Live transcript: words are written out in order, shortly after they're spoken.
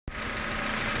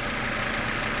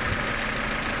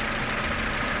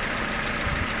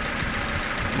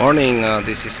Morning,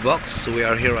 this is Box. We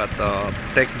are here at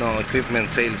Techno Equipment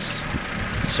Sales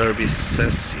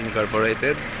Services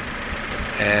Incorporated,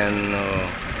 and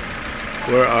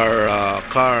where our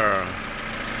car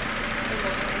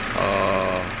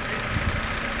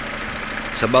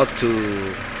is about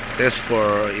to test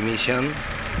for emission,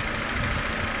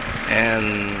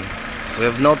 and we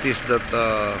have noticed that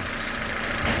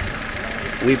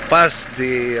we passed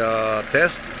the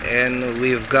test, and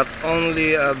we've got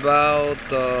only about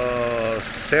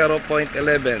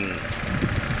 0.11,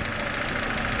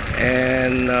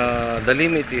 and the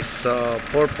limit is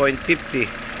 4.50.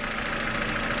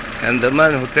 And the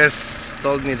man who tests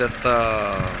told me that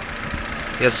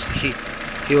yes,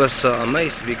 he was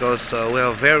amazed because we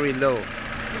are very low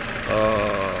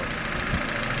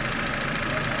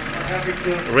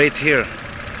rate here,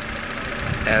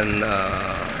 and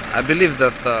I believe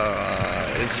that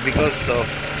it's because of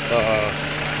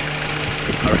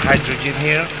our hydrogen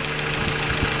here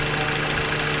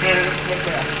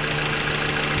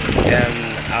and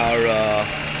our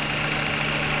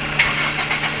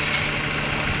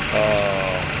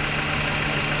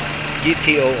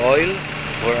GTOil,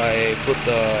 where I put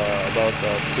about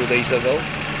 2 days ago,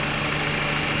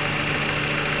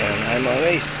 and I'm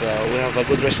amazed. We have a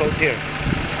good result here.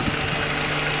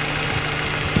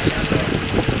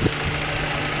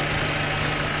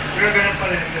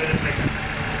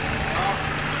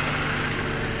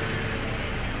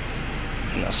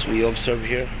 And as we observe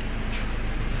here,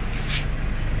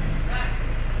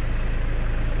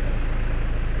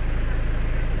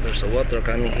 there's a water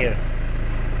coming here.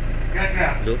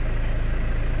 Look,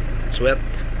 it's wet.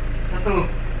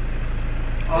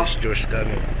 Moisture's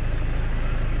coming.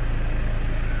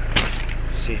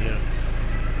 See here.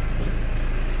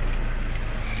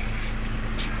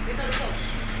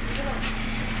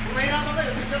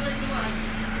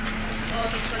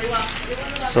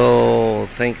 So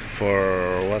thank you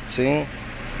for watching.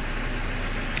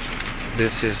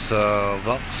 This is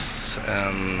Vox,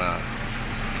 and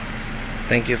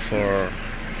thank you for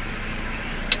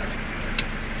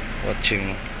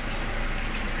watching.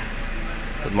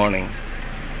 Good morning.